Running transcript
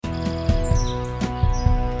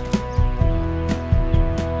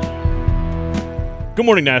Good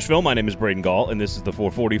morning, Nashville. My name is Braden Gall, and this is the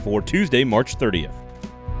 440 for Tuesday, March 30th.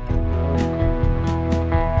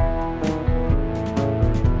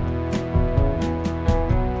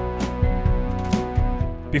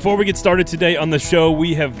 Before we get started today on the show,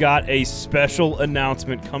 we have got a special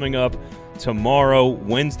announcement coming up tomorrow,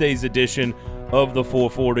 Wednesday's edition of the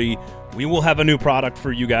 440. We will have a new product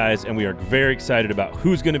for you guys, and we are very excited about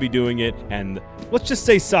who's going to be doing it, and let's just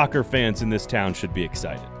say soccer fans in this town should be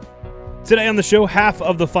excited. Today on the show, half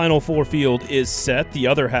of the Final Four field is set. The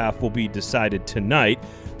other half will be decided tonight.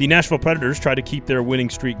 The Nashville Predators try to keep their winning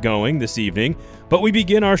streak going this evening, but we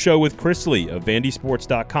begin our show with Chris Lee of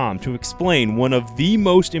VandySports.com to explain one of the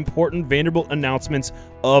most important Vanderbilt announcements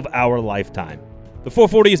of our lifetime. The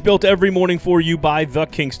 440 is built every morning for you by the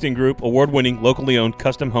Kingston Group, award-winning, locally owned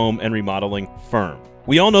custom home and remodeling firm.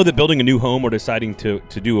 We all know that building a new home or deciding to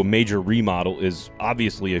do a major remodel is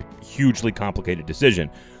obviously a hugely complicated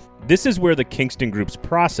decision. This is where the Kingston Group's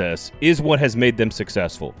process is what has made them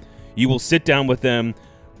successful. You will sit down with them,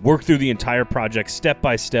 work through the entire project step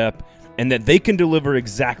by step, and that they can deliver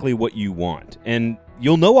exactly what you want. And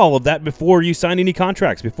you'll know all of that before you sign any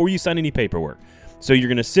contracts, before you sign any paperwork. So you're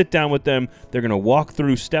going to sit down with them. They're going to walk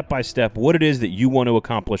through step by step what it is that you want to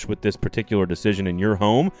accomplish with this particular decision in your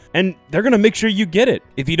home. And they're going to make sure you get it.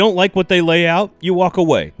 If you don't like what they lay out, you walk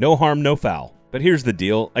away. No harm, no foul. But here's the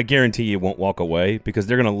deal. I guarantee you won't walk away because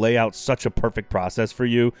they're going to lay out such a perfect process for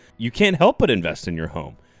you. You can't help but invest in your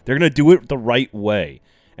home. They're going to do it the right way.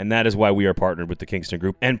 And that is why we are partnered with the Kingston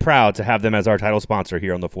Group and proud to have them as our title sponsor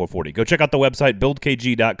here on the 440. Go check out the website,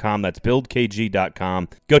 buildkg.com. That's buildkg.com.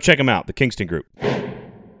 Go check them out, the Kingston Group.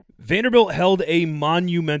 Vanderbilt held a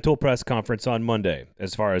monumental press conference on Monday,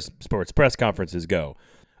 as far as sports press conferences go,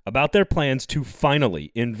 about their plans to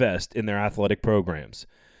finally invest in their athletic programs.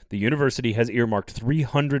 The university has earmarked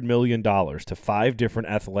 $300 million to 5 different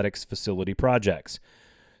athletics facility projects.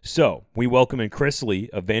 So, we welcome in Chris Lee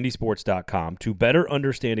of VandySports.com to better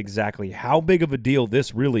understand exactly how big of a deal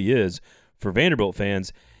this really is for Vanderbilt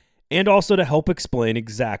fans, and also to help explain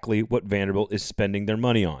exactly what Vanderbilt is spending their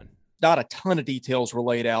money on. Not a ton of details were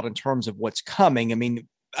laid out in terms of what's coming. I mean,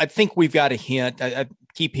 I think we've got a hint. I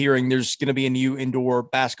keep hearing there's going to be a new indoor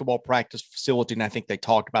basketball practice facility, and I think they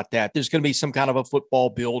talked about that. There's going to be some kind of a football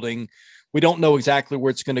building. We don't know exactly where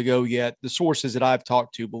it's going to go yet. The sources that I've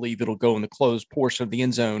talked to believe it'll go in the closed portion of the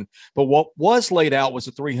end zone. But what was laid out was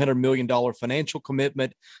a $300 million financial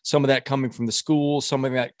commitment, some of that coming from the school, some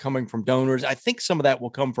of that coming from donors. I think some of that will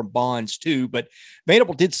come from bonds too. But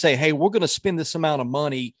Vanderbilt did say, hey, we're going to spend this amount of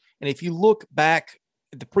money. And if you look back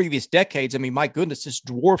at the previous decades, I mean, my goodness, this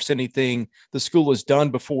dwarfs anything the school has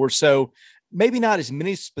done before. So maybe not as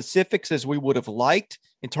many specifics as we would have liked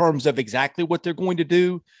in terms of exactly what they're going to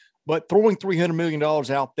do. But throwing $300 million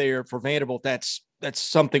out there for Vanderbilt, that's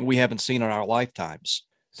something we haven't seen in our lifetimes.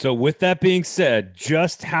 So with that being said,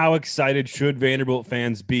 just how excited should Vanderbilt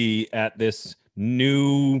fans be at this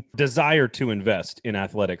new desire to invest in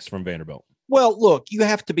athletics from Vanderbilt? Well, look, you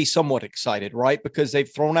have to be somewhat excited, right? Because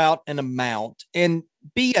they've thrown out an amount. And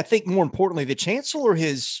B, I think more importantly, the chancellor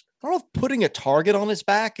has, I don't know if putting a target on his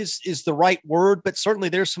back is the right word, but certainly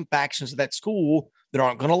there's some factions of that school that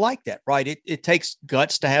aren't going to like that, right? It takes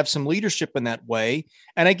guts to have some leadership in that way.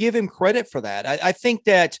 And I give him credit for that. I think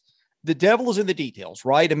that the devil is in the details,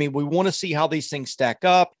 right? I mean, we want to see how these things stack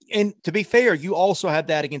up. And to be fair, you also have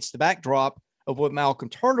that against the backdrop of what Malcolm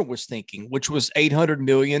Turner was thinking, which was $800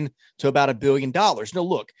 million to about $1 billion. Now,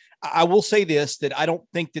 look, I will say this, that I don't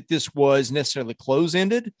think that this was necessarily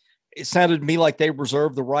close-ended. It sounded to me like they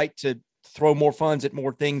reserved the right to throw more funds at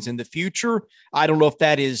more things in the future. I don't know if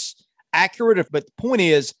that is accurate, but the point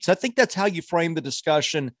is, so I think that's how you frame the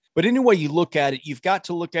discussion. But any way you look at it, you've got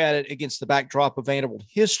to look at it against the backdrop of Vanderbilt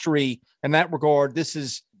history. In that regard, this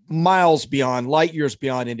is miles beyond, light years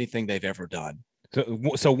beyond anything they've ever done.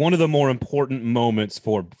 So one of the more important moments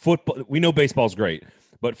for football, we know baseball's great,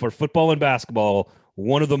 but for football and basketball,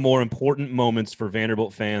 one of the more important moments for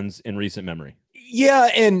Vanderbilt fans in recent memory. Yeah,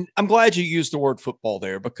 and I'm glad you used the word football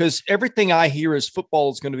there, because everything I hear is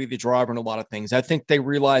football is going to be the driver in a lot of things. I think they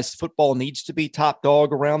realize football needs to be top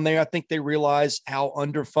dog around there. I think they realize how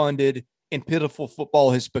underfunded and pitiful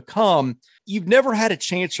football has become. You've never had a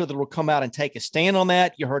chancellor that will come out and take a stand on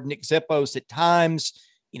that. You heard Nick Zippos at times,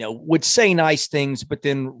 would say nice things, but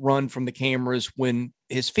then run from the cameras when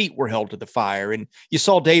his feet were held to the fire. And you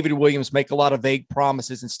saw David Williams make a lot of vague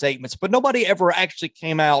promises and statements, but nobody ever actually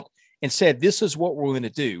came out and said, this is what we're going to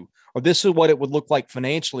do, or this is what it would look like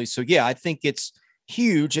financially. So, yeah, I think it's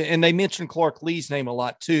huge. And they mentioned Clark Lee's name a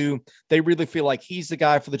lot too. They really feel like he's the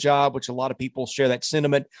guy for the job, which a lot of people share that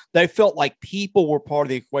sentiment. They felt like people were part of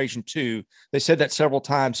the equation too. They said that several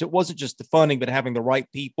times. It wasn't just the funding, but having the right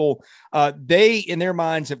people. They, in their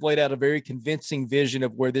minds, have laid out a very convincing vision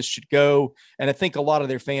of where this should go. And I think a lot of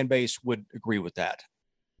their fan base would agree with that.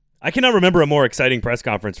 I cannot remember a more exciting press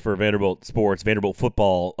conference for Vanderbilt sports, Vanderbilt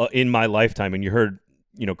football in my lifetime. And you heard,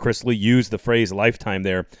 Chris Lee use the phrase lifetime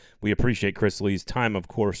there. We appreciate Chris Lee's time, of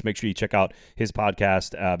course. Make sure you check out his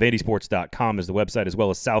podcast. Vandysports.com is the website, as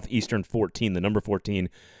well as Southeastern 14, the number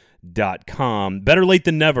 14.com. Better late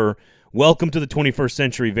than never. Welcome to the 21st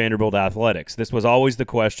century Vanderbilt athletics. This was always the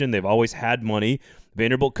question. They've always had money.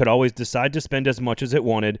 Vanderbilt could always decide to spend as much as it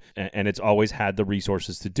wanted, and it's always had the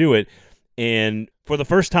resources to do it. And for the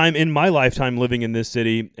first time in my lifetime living in this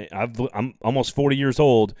city, I'm almost 40 years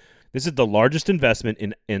old. This is the largest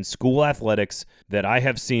investment in school athletics that I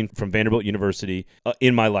have seen from Vanderbilt University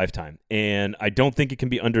in my lifetime. And I don't think it can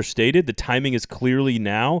be understated. The timing is clearly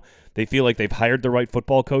now. They feel like they've hired the right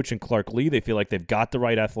football coach in Clark Lee. They feel like they've got the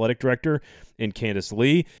right athletic director in Candace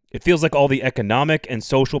Lee. It feels like all the economic and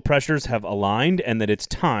social pressures have aligned and that it's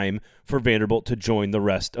time for Vanderbilt to join the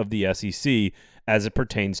rest of the SEC as it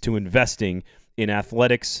pertains to investing in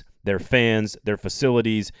athletics, their fans, their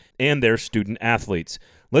facilities, and their student athletes.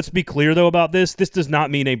 Let's be clear, though, about this. This does not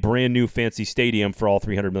mean a brand new fancy stadium for all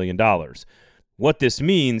 $300 million. What this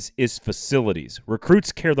means is facilities.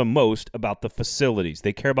 Recruits care the most about the facilities.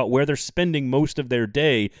 They care about where they're spending most of their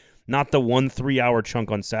day, not the 1 3-hour chunk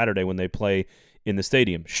on Saturday when they play in the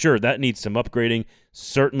stadium. Sure, that needs some upgrading.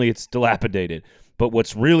 Certainly it's dilapidated. But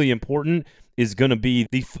what's really important is going to be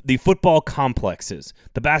the football complexes,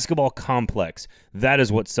 the basketball complex. That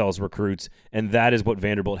is what sells recruits, and that is what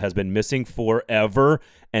Vanderbilt has been missing forever,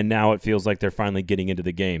 and now it feels like they're finally getting into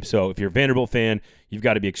the game. So if you're a Vanderbilt fan, you've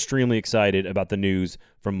got to be extremely excited about the news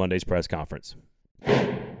from Monday's press conference.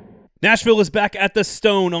 Nashville is back at the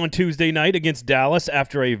Stone on Tuesday night against Dallas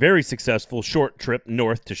after a very successful short trip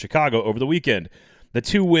north to Chicago over the weekend. The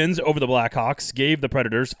 2 wins over the Blackhawks gave the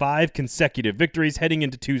Predators 5 consecutive victories heading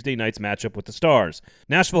into Tuesday night's matchup with the Stars.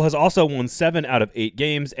 Nashville has also won 7 out of 8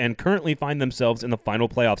 games and currently find themselves in the final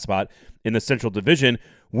playoff spot in the Central Division,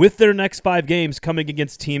 with their next 5 games coming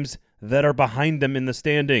against teams that are behind them in the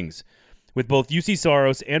standings. With both UC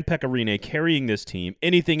Saros and Pekka Rinne carrying this team,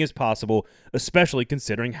 anything is possible, especially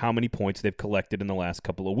considering how many points they've collected in the last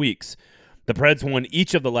couple of weeks. The Preds won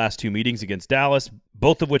each of the last 2 meetings against Dallas,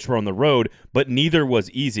 both of which were on the road, but neither was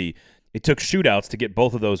easy. It took shootouts to get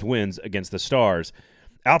both of those wins against the Stars.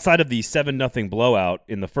 Outside of the 7-0 blowout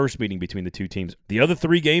in the first meeting between the 2 teams, the other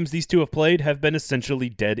 3 games these 2 have played have been essentially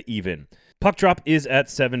dead even. Puck drop is at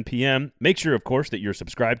 7 p.m. Make sure, of course, that you're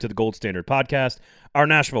subscribed to the Gold Standard Podcast, our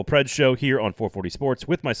Nashville Preds show here on 440 Sports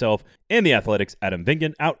with myself and the Athletics' Adam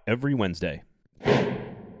Vingan, out every Wednesday.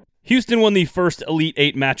 Houston won the first Elite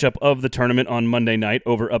Eight matchup of the tournament on Monday night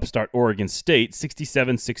over upstart Oregon State,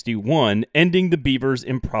 67-61, ending the Beavers'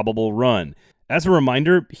 improbable run. As a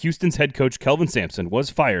reminder, Houston's head coach Kelvin Sampson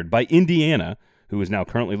was fired by Indiana, who is now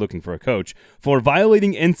currently looking for a coach, for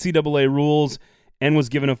violating NCAA rules and was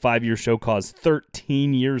given a 5-year show cause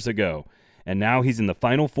 13 years ago. And now he's in the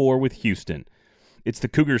Final Four with Houston. It's the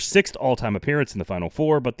Cougars' 6th all-time appearance in the Final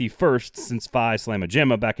Four, but the first since Phi Slama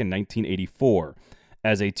Jama back in 1984.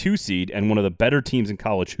 As a 2 seed and one of the better teams in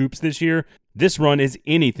college hoops this year, this run is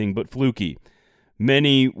anything but fluky.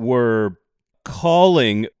 Many were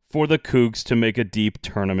calling for the Cougs to make a deep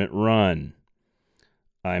tournament run.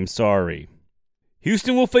 I'm sorry.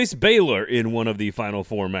 Houston will face Baylor in one of the Final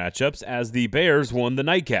Four matchups as the Bears won the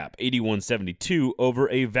nightcap, 81-72, over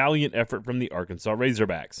a valiant effort from the Arkansas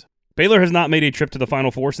Razorbacks. Baylor has not made a trip to the Final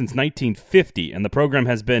Four since 1950, and the program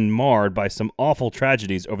has been marred by some awful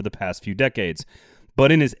tragedies over the past few decades. But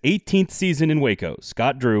in his 18th season in Waco,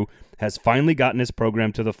 Scott Drew has finally gotten his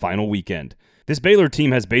program to the final weekend. This Baylor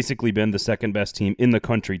team has basically been the second-best team in the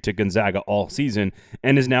country to Gonzaga all season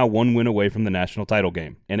and is now 1 win away from the national title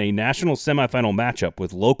game. And a national semifinal matchup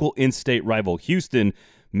with local in-state rival Houston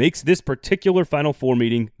makes this particular Final Four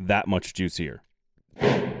meeting that much juicier.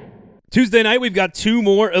 Tuesday night, we've got 2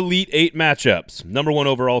 more Elite Eight matchups. Number 1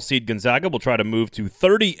 overall seed Gonzaga will try to move to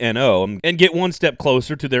 30-0 and get 1 step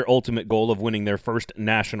closer to their ultimate goal of winning their first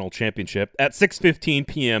national championship at 6:15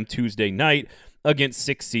 p.m. Tuesday night against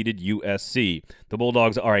 6-seeded USC. The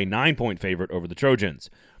Bulldogs are a 9-point favorite over the Trojans.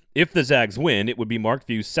 If the Zags win, it would be Mark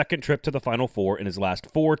Few's second trip to the Final Four in his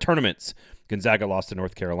last 4 tournaments. Gonzaga lost to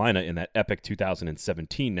North Carolina in that epic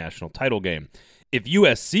 2017 national title game. If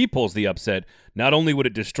USC pulls the upset, not only would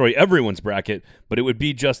it destroy everyone's bracket, but it would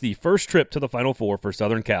be just the first trip to the Final Four for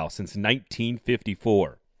Southern Cal since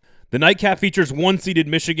 1954. The nightcap features 1-seeded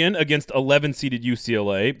Michigan against 11-seeded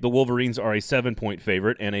UCLA. The Wolverines are a 7-point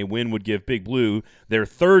favorite, and a win would give Big Blue their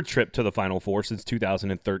third trip to the Final Four since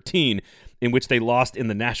 2013, in which they lost in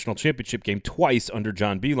the national championship game twice under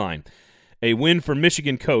John Beilein. A win for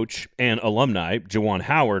Michigan coach and alumni, Juwan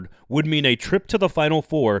Howard, would mean a trip to the Final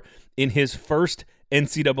Four in his first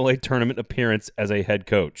NCAA tournament appearance as a head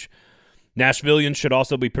coach. Nashvillians should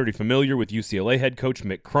also be pretty familiar with UCLA head coach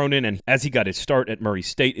Mick Cronin, and as he got his start at Murray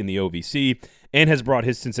State in the OVC and has brought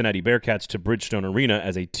his Cincinnati Bearcats to Bridgestone Arena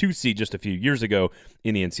as a 2-seed just a few years ago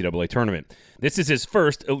in the NCAA tournament. This is his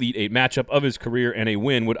first Elite Eight matchup of his career, and a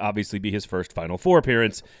win would obviously be his first Final Four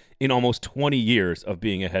appearance in almost 20 years of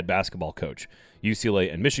being a head basketball coach.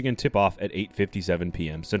 UCLA and Michigan tip off at 8:57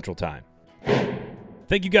 p.m. Central Time.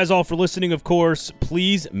 Thank you guys all for listening, of course.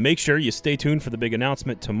 Please make sure you stay tuned for the big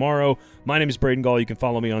announcement tomorrow. My name is Braden Gall. You can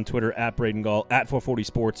follow me on Twitter at Braden Gall, at 440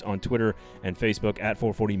 Sports on Twitter and Facebook, at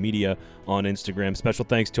 440 Media on Instagram. Special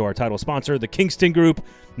thanks to our title sponsor, the Kingston Group,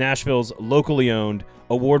 Nashville's locally owned,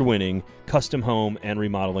 award-winning custom home and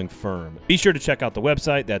remodeling firm. Be sure to check out the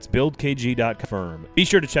website. That's buildkg.com. Be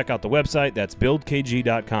sure to check out the website. That's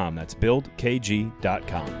buildkg.com. That's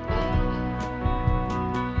buildkg.com.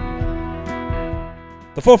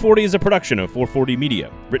 The 440 is a production of 440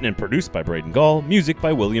 Media, written and produced by Braden Gall, music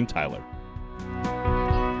by William Tyler.